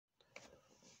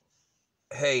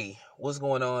Hey, what's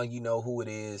going on? You know who it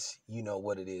is. You know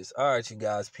what it is. All right, you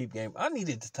guys, peep game. I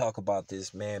needed to talk about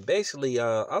this, man. Basically,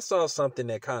 I saw something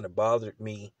that kind of bothered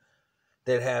me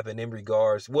that happened in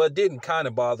regards. Well, it didn't kind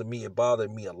of bother me. It bothered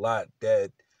me a lot.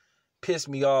 That pissed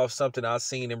me off. Something I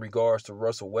seen in regards to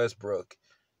Russell Westbrook.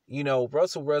 You know,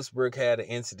 Russell Westbrook had an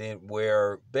incident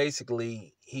where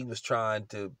basically he was trying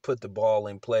to put the ball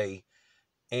in play,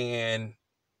 and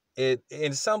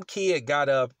some kid got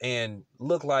up and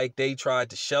looked like they tried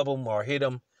to shove him or hit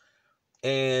him.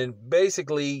 And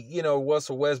basically,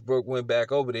 Russell Westbrook went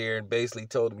back over there and basically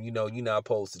told him, you're not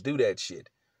supposed to do that shit.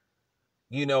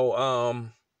 You know,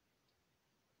 um,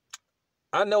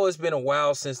 I know it's been a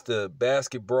while since the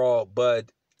basketball, but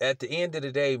at the end of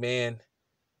the day, man,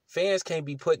 fans can't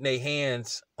be putting their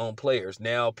hands on players.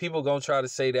 Now, people gonna try to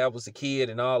say that was a kid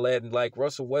and all that, and like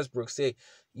Russell Westbrook said,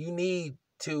 you need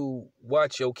to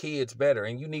watch your kids better,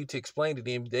 and you need to explain to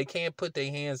them they can't put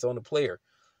their hands on the player.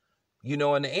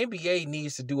 And the NBA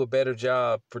needs to do a better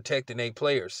job protecting their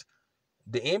players.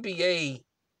 The NBA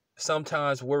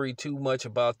sometimes worry too much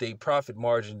about their profit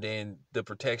margin than the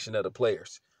protection of the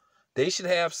players. They should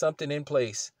have something in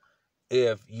place.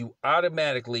 If you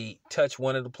automatically touch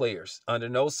one of the players, under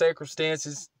no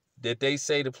circumstances that they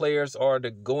say the players are to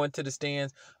go into the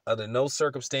stands, under no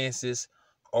circumstances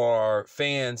are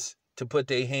fans to put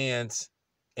their hands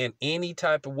in any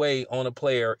type of way on a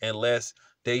player unless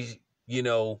they,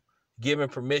 given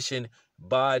permission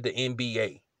by the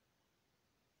NBA.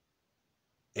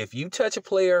 If you touch a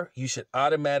player, you should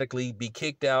automatically be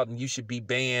kicked out and you should be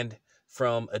banned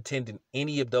from attending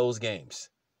any of those games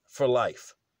for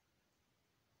life.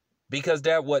 Because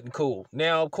that wasn't cool.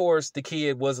 Now, of course, the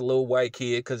kid was a little white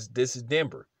kid because this is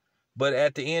Denver. But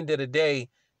at the end of the day,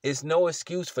 it's no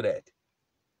excuse for that.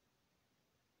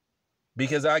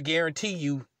 Because I guarantee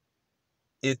you,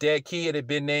 if that kid had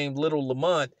been named Little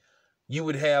Lamont, you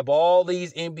would have all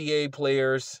these NBA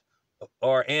players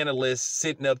or analysts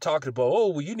sitting up talking about, oh,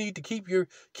 well, you need to keep your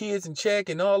kids in check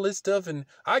and all this stuff. And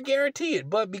I guarantee it.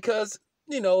 But because,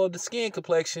 of the skin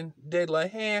complexion, they're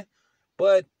like,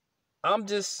 but I'm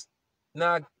just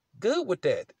not good with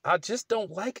that. I just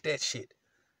don't like that shit.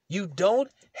 You don't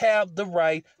have the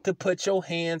right to put your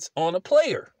hands on a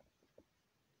player.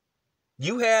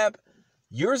 You have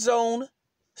your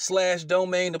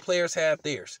zone/domain. The players have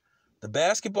theirs. The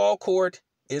basketball court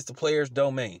is the player's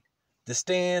domain. The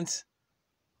stands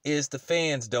is the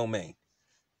fans' domain.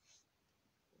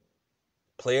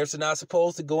 Players are not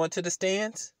supposed to go into the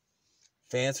stands.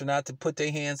 Fans are not to put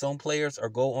their hands on players or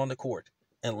go on the court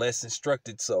unless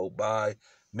instructed so by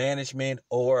management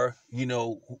or,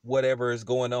 whatever is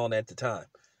going on at the time.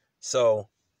 So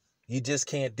you just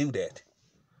can't do that.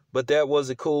 But that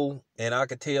wasn't cool, and I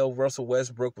could tell Russell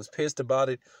Westbrook was pissed about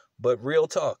it. But real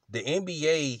talk, the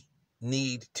NBA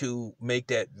need to make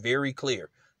that very clear.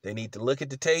 They need to look at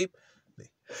the tape.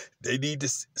 They need to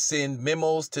send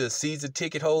memos to season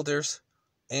ticket holders.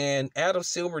 And Adam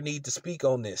Silver need to speak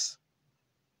on this.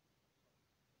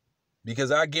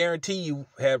 Because I guarantee you,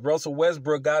 had Russell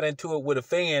Westbrook got into it with a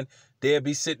fan, they'd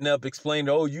be sitting up explaining,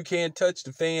 oh, you can't touch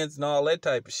the fans and all that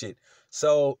type of shit.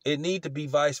 So it need to be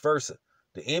vice versa.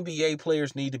 The NBA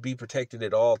players need to be protected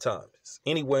at all times.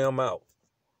 Anyway, I'm out.